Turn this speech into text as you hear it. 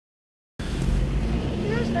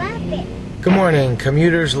Good morning,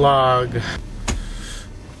 Commuters Log.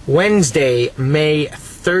 Wednesday, May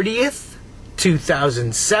 30th,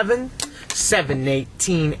 2007,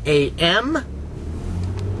 7:18 a.m.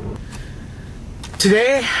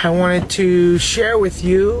 Today, I wanted to share with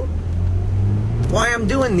you why I'm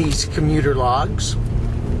doing these commuter logs.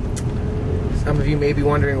 Some of you may be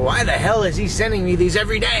wondering, why the hell is he sending me these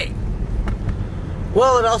every day?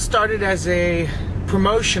 Well, it all started as a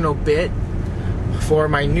promotional bit for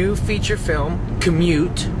my new feature film,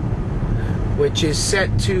 Commute, which is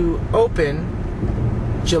set to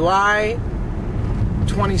open July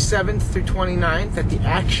 27th through 29th at the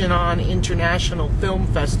Action On International Film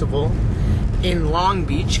Festival in Long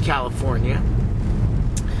Beach, California.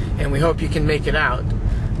 And we hope you can make it out.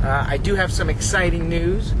 I do have some exciting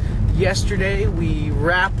news. Yesterday we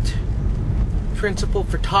wrapped principal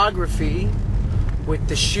photography with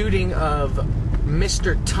the shooting of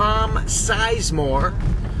Mr. Tom Sizemore,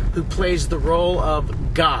 who plays the role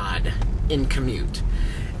of God in Commute.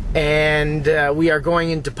 And we are going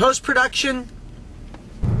into post-production.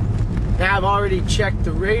 Now, I've already checked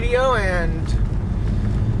the radio, and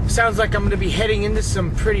sounds like I'm going to be heading into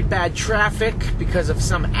some pretty bad traffic because of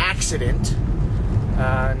some accident.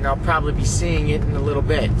 And I'll probably be seeing it in a little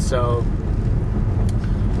bit, so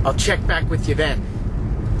I'll check back with you then.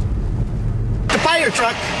 The fire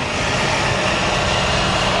truck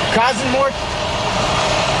causing more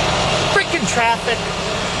freaking traffic.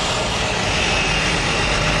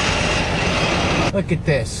 Look at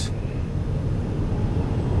this.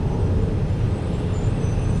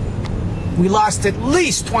 We lost at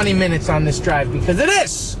least 20 minutes on this drive because of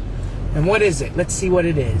this. And what is it? Let's see what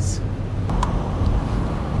it is.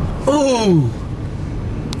 Ooh,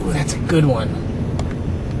 that's a good one.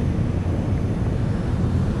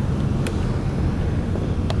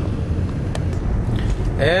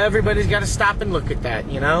 Everybody's got to stop and look at that,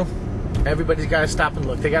 you know? Everybody's got to stop and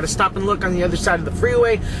look. They got to stop and look on the other side of the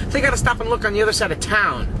freeway. They got to stop and look on the other side of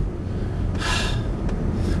town.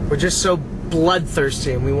 We're just so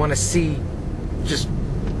bloodthirsty, and we want to see just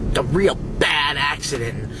a real bad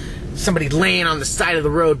accident. Somebody laying on the side of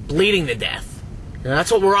the road bleeding to death. You know,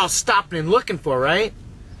 that's what we're all stopping and looking for, right?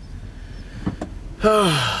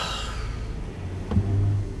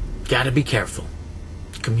 Gotta be careful.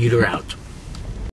 Commuter out.